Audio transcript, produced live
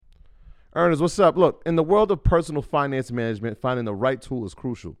Earners, what's up? Look, in the world of personal finance management, finding the right tool is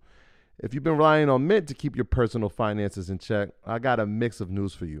crucial. If you've been relying on Mint to keep your personal finances in check, I got a mix of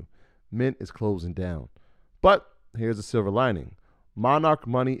news for you. Mint is closing down. But here's a silver lining. Monarch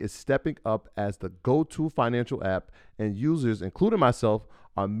Money is stepping up as the go-to financial app, and users, including myself,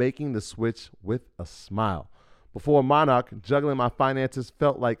 are making the switch with a smile. Before Monarch, juggling my finances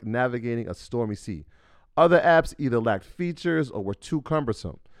felt like navigating a stormy sea. Other apps either lacked features or were too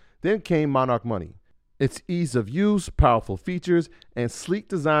cumbersome. Then came Monarch Money. Its ease of use, powerful features, and sleek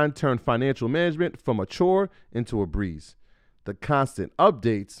design turned financial management from a chore into a breeze. The constant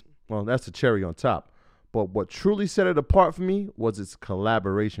updates, well, that's the cherry on top. But what truly set it apart for me was its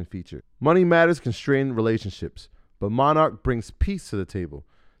collaboration feature. Money matters constrain relationships, but Monarch brings peace to the table.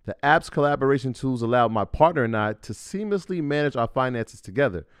 The app's collaboration tools allow my partner and I to seamlessly manage our finances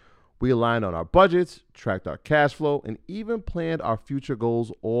together. We aligned on our budgets, tracked our cash flow, and even planned our future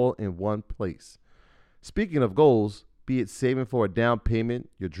goals all in one place. Speaking of goals, be it saving for a down payment,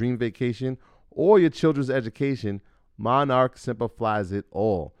 your dream vacation, or your children's education, Monarch simplifies it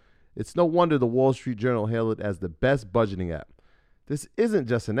all. It's no wonder the Wall Street Journal hailed it as the best budgeting app. This isn't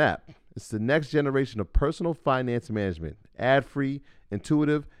just an app. It's the next generation of personal finance management, ad-free,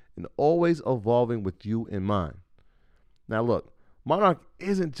 intuitive, and always evolving with you in mind. Now look, Monarch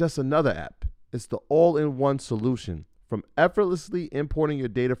isn't just another app. It's the all-in-one solution. From effortlessly importing your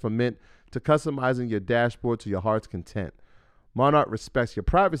data from Mint to customizing your dashboard to your heart's content. Monarch respects your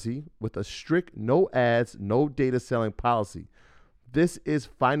privacy with a strict no ads, no data selling policy. This is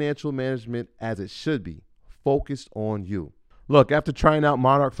financial management as it should be, focused on you. Look, after trying out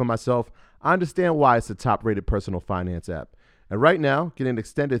Monarch for myself, I understand why it's the top-rated personal finance app. And right now, get an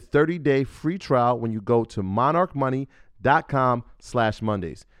extended 30-day free trial when you go to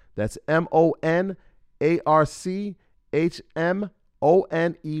monarchmoney.com/Mondays. That's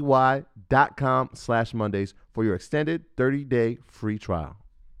MONARCHMONEY.com/Mondays for your extended 30-day free trial.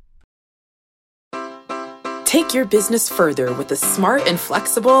 Take your business further with the smart and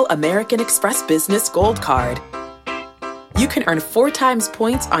flexible American Express Business Gold Card. You can earn 4 times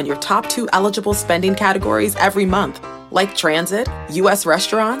points on your top 2 eligible spending categories every month, like transit, U.S.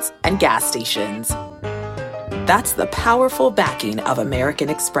 restaurants, and gas stations. That's the powerful backing of American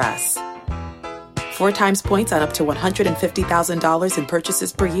Express. 4 times points on up to $150,000 in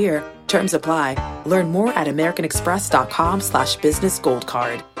purchases per year. Terms apply. Learn more at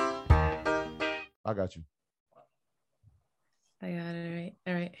americanexpress.com/businessgoldcard. I got you. I got it.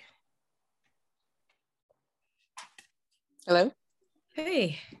 All right. Hello.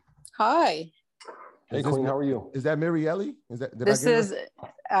 Hey. Hi. Hey, Queen, how are you? Is that Marielle? Is that This is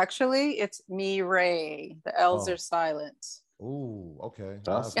actually, it's me, Ray. The L's are silent. Ooh, okay.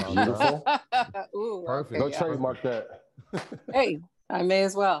 That's beautiful. Ooh, Perfect. Go trademark that. Hey, I may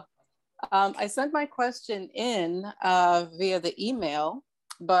as well. I sent my question in via the email,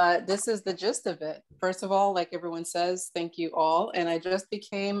 but this is the gist of it. First of all, like everyone says, thank you all. And I just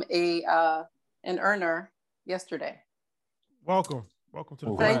became an earner yesterday. Welcome to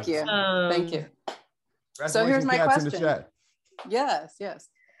the Thank you. Thank you. So here's my question. Yes.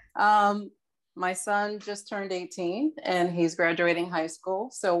 My son just turned 18 and he's graduating high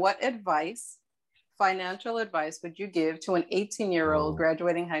school. So what financial advice would you give to an 18-year-old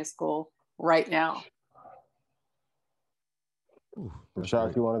graduating high school right now?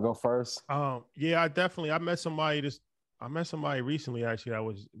 Rashad, you want to go first? Yeah, I met somebody recently, actually. I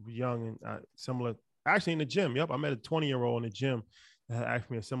was young and similar, actually in the gym. Yep. I met a 20-year-old in the gym that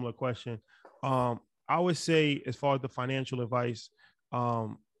asked me a similar question. I would say, as far as the financial advice,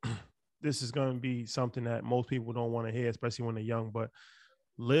 this is going to be something that most people don't want to hear, especially when they're young, but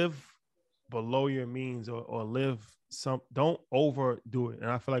live below your means or don't overdo it.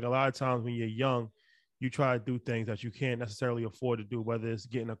 And I feel like a lot of times when you're young, you try to do things that you can't necessarily afford to do, whether it's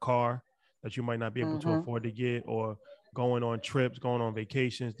getting a car that you might not be able to afford to get, or going on trips, going on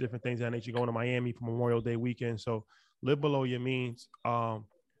vacations, different things of that nature, going to Miami for Memorial Day weekend. So live below your means.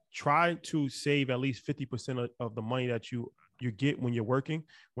 Try to save at least 50% of the money that you get when you're working,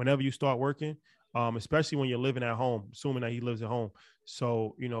 whenever you start working, especially when you're living at home, assuming that he lives at home.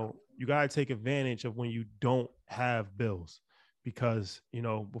 So, you got to take advantage of when you don't have bills, because,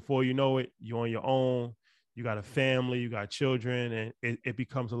 before you know it, you're on your own, you got a family, you got children, and it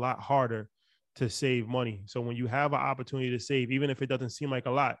becomes a lot harder to save money. So when you have an opportunity to save, even if it doesn't seem like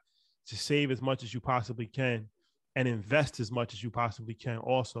a lot, to save as much as you possibly can and invest as much as you possibly can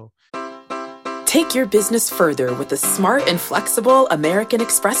also. Take your business further with the smart and flexible American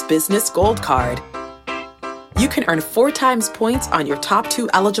Express Business Gold Card. You can earn 4 times points on your top 2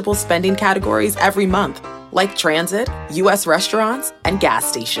 eligible spending categories every month, like transit, U.S. restaurants, and gas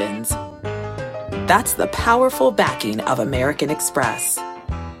stations. That's the powerful backing of American Express.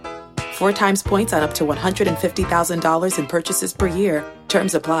 4 times points on up to $150,000 in purchases per year.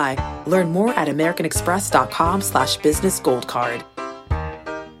 Terms apply. Learn more at americanexpress.com/business gold card.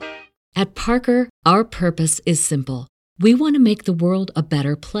 At Parker, our purpose is simple. We want to make the world a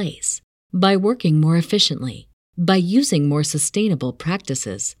better place by working more efficiently, by using more sustainable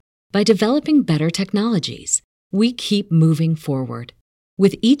practices, by developing better technologies. We keep moving forward.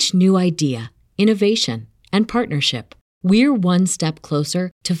 With each new idea, innovation, and partnership, we're one step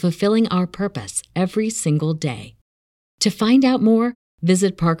closer to fulfilling our purpose every single day. To find out more,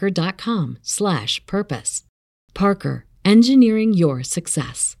 visit parker.com/purpose. Parker, engineering your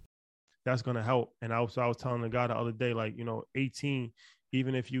success. That's going to help. And I was telling the guy the other day, like, 18,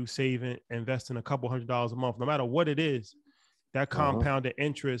 even if you save and invest in a couple $100 a month, no matter what it is, that compounded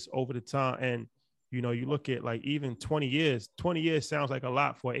interest over the time. And, you look at like even 20 years sounds like a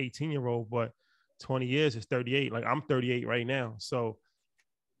lot for an 18-year-old, but 20 years is 38. Like I'm 38 right now. So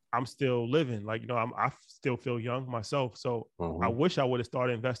I'm still living. Like, I still feel young myself. So I wish I would have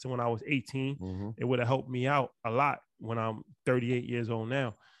started investing when I was 18. It would have helped me out a lot when I'm 38 years old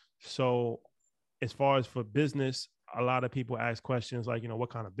now. So as far as for business, a lot of people ask questions like, what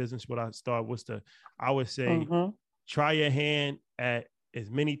kind of business would I start? I would say, try your hand at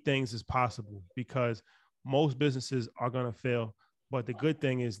as many things as possible, because most businesses are going to fail. But the good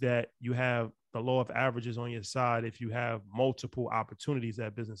thing is that you have the law of averages on your side if you have multiple opportunities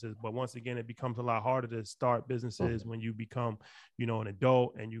at businesses. But once again, it becomes a lot harder to start businesses when you become, an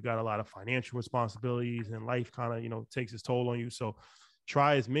adult and you got a lot of financial responsibilities and life kind of, takes its toll on you. So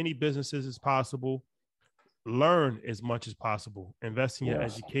try as many businesses as possible, learn as much as possible, invest in your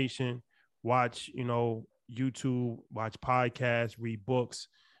education, watch, YouTube, watch podcasts, read books,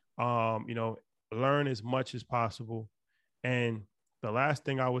 learn as much as possible. And the last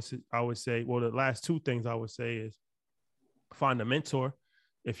thing I would say, well, the last 2 things I would say is find a mentor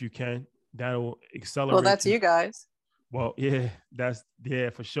if you can. That'll accelerate. Well, that's you guys. Well, yeah,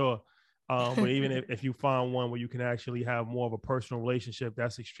 for sure. But even if you find one where you can actually have more of a personal relationship,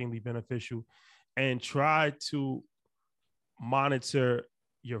 that's extremely beneficial. And try to monitor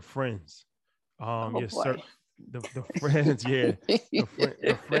your friends. The friends, yeah.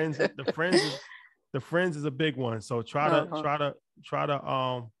 The friends is a big one. So try to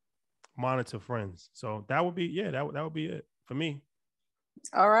monitor friends. So that would be, that would be it for me.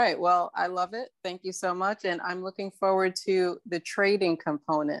 All right. Well, I love it. Thank you so much. And I'm looking forward to the trading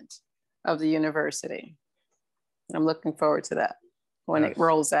component of the university. I'm looking forward to that when it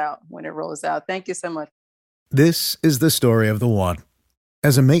rolls out. Thank you so much. This is the story of the one.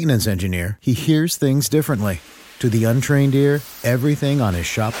 As a maintenance engineer, he hears things differently. To the untrained ear, everything on his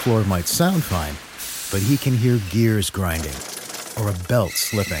shop floor might sound fine, but he can hear gears grinding or a belt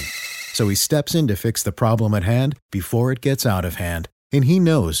slipping. So he steps in to fix the problem at hand before it gets out of hand. And he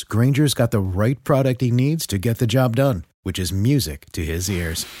knows Grainger's got the right product he needs to get the job done, which is music to his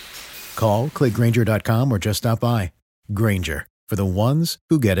ears. Call, click Grainger.com, or just stop by. Grainger, for the ones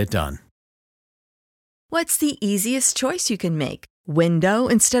who get it done. What's the easiest choice you can make? Window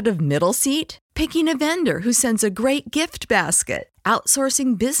instead of middle seat? Picking a vendor who sends a great gift basket?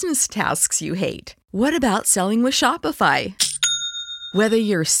 Outsourcing business tasks you hate? What about selling with Shopify? Whether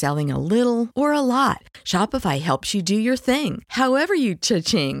you're selling a little or a lot, Shopify helps you do your thing, however you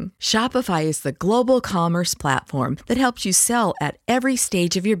cha-ching. Shopify is the global commerce platform that helps you sell at every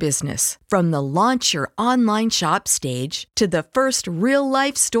stage of your business. From the launch your online shop stage to the first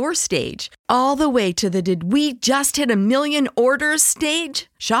real-life store stage, all the way to the did we just hit 1 million orders stage.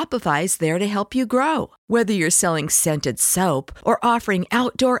 Shopify's there to help you grow. Whether you're selling scented soap or offering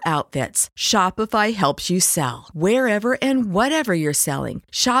outdoor outfits, Shopify helps you sell. Wherever and whatever you're selling,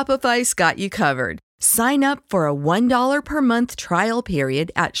 Shopify's got you covered. Sign up for a $1 per month trial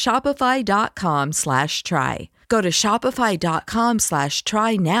period at shopify.com/try. Go to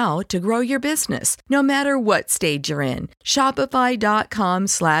shopify.com/try now to grow your business, no matter what stage you're in.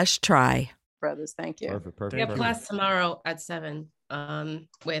 Shopify.com/try. Brothers, thank you. Perfect. We have class tomorrow at 7.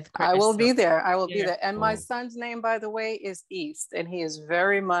 With Chris. I will be there. And my son's name, by the way, is East, and he is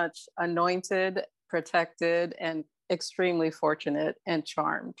very much anointed, protected, and extremely fortunate and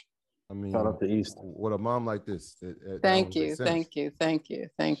charmed. I mean, shout out to East. With a mom like this. Thank you. Shout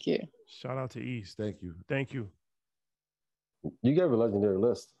out to East. Thank you. You gave a legendary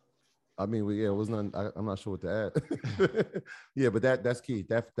list. I mean, it was none. I'm not sure what to add. Yeah, but that's key.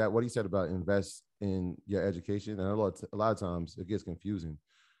 That what he said about invest in your education, and a lot of times it gets confusing.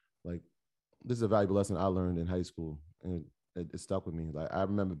 Like, this is a valuable lesson I learned in high school, and it stuck with me. Like, I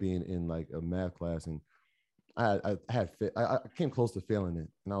remember being in like a math class, and I came close to failing it,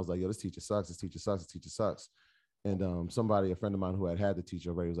 and I was like, yo, this teacher sucks. This teacher sucks. This teacher sucks. And a friend of mine who had the teacher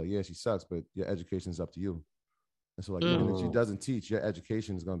already was like, yeah, she sucks, but your education is up to you. And so like, even if she doesn't teach, your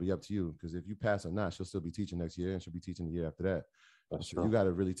education is going to be up to you. Because if you pass or not, she'll still be teaching next year, and she'll be teaching the year after that. So you got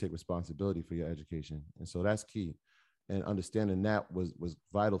to really take responsibility for your education. And so that's key. And understanding that was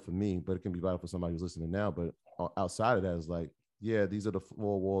vital for me, but it can be vital for somebody who's listening now. But outside of that is like, yeah, these are the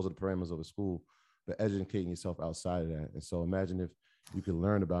four walls of the parameters of a school, but educating yourself outside of that. And so imagine if you could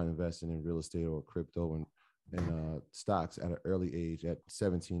learn about investing in real estate or crypto and stocks at an early age, at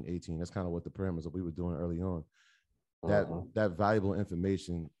 17, 18. That's kind of what the parameters that we were doing early on. That valuable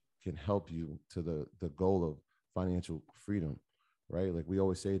information can help you to the goal of financial freedom, right? Like we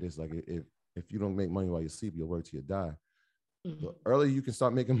always say this, like if you don't make money while you sleep, you'll work till you die. The earlier you can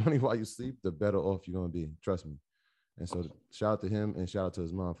start making money while you sleep, the better off you're going to be. Trust me. And so shout out to him and shout out to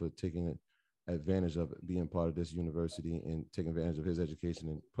his mom for taking advantage of it, being part of this university and taking advantage of his education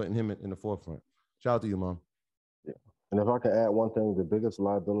and putting him in the forefront. Shout out to you, Mom. Yeah. And if I can add one thing, the biggest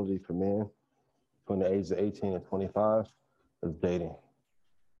liability for men between the ages of 18 and 25 is dating.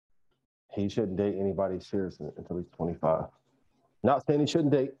 He shouldn't date anybody seriously until he's 25. Not saying he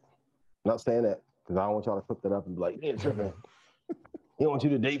shouldn't date. Not saying that, because I don't want y'all to flip that up and be like, yeah, tripping. He don't want you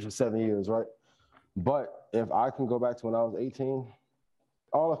to date for 7 years, right? But if I can go back to when I was 18,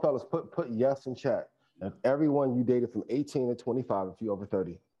 all the fellas put yes in chat. If everyone you dated from 18 to 25, if you're over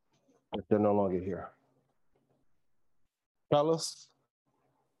 30, if they're no longer here. Fellas,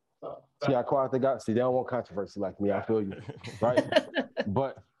 see how quiet they got? See, they don't want controversy like me. I feel you, right?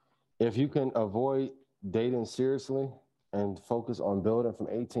 But if you can avoid dating seriously and focus on building from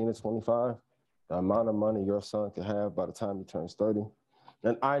 18 to 25, the amount of money your son can have by the time he turns 30.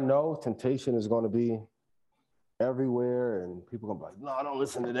 And I know temptation is going to be everywhere, and people are going to be like, no, don't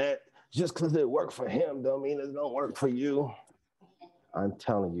listen to that. Just because it worked for him don't mean it don't work for you. I'm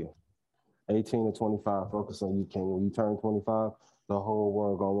telling you, 18 to 25, focus on you, King. When you turn 25, the whole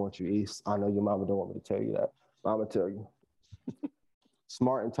world going to want you east. I know your mama don't want me to tell you that, but I'm going to tell you.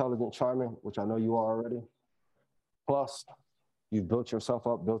 Smart, intelligent, charming, which I know you are already. Plus, you've built yourself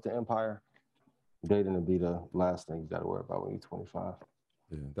up, built the empire. Dating will be the last thing you got to worry about when you're 25.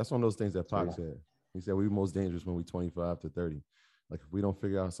 Yeah, that's one of those things that Pac said. He said we're most dangerous when we're 25 to 30. Like if we don't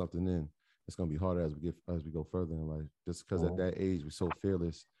figure out something then, it's gonna be harder as we go further in life. Just because at that age we're so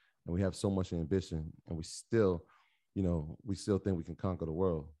fearless and we have so much ambition, and we still think we can conquer the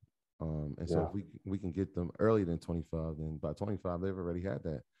world. So if we can get them earlier than 25, then by 25 they've already had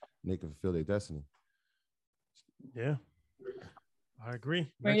that, and they can fulfill their destiny. Yeah, I agree.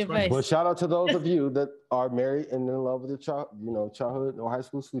 But shout out to those of you that are married and in love with your childhood or high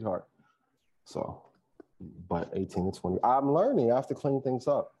school sweetheart. So, but 18 to 20, I'm learning. I have to clean things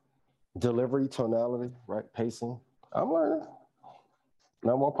up. Delivery, tonality, right? Pacing. I'm learning.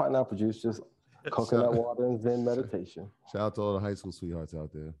 No more pineapple juice, just coconut water and Zen meditation. Shout out to all the high school sweethearts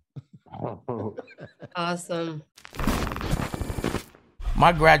out there. Awesome.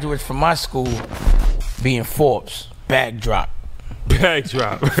 My graduates from my school being Forbes, bag drop. Bag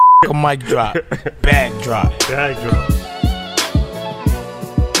drop. A mic drop. Bag drop. Bag drop.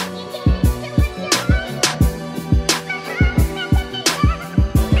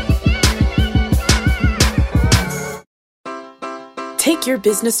 Take your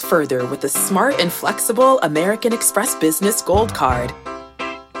business further with the smart and flexible American Express Business Gold Card.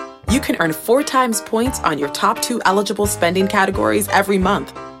 You can earn 4 times points on your top 2 eligible spending categories every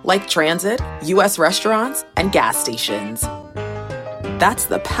month, like transit, U.S. restaurants, and gas stations. That's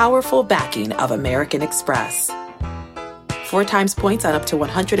the powerful backing of American Express. 4 times points on up to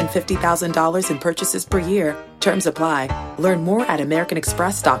 $150,000 in purchases per year. Terms apply. Learn more at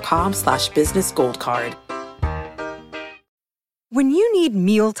americanexpress.com/business gold card. When you need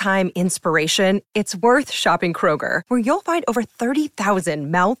mealtime inspiration, it's worth shopping Kroger, where you'll find over 30,000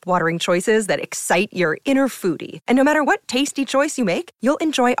 mouth-watering choices that excite your inner foodie. And no matter what tasty choice you make, you'll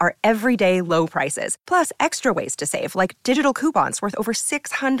enjoy our everyday low prices, plus extra ways to save, like digital coupons worth over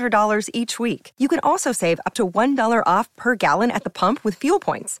 $600 each week. You can also save up to $1 off per gallon at the pump with fuel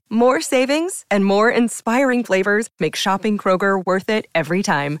points. More savings and more inspiring flavors make shopping Kroger worth it every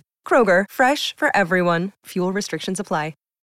time. Kroger, fresh for everyone. Fuel restrictions apply.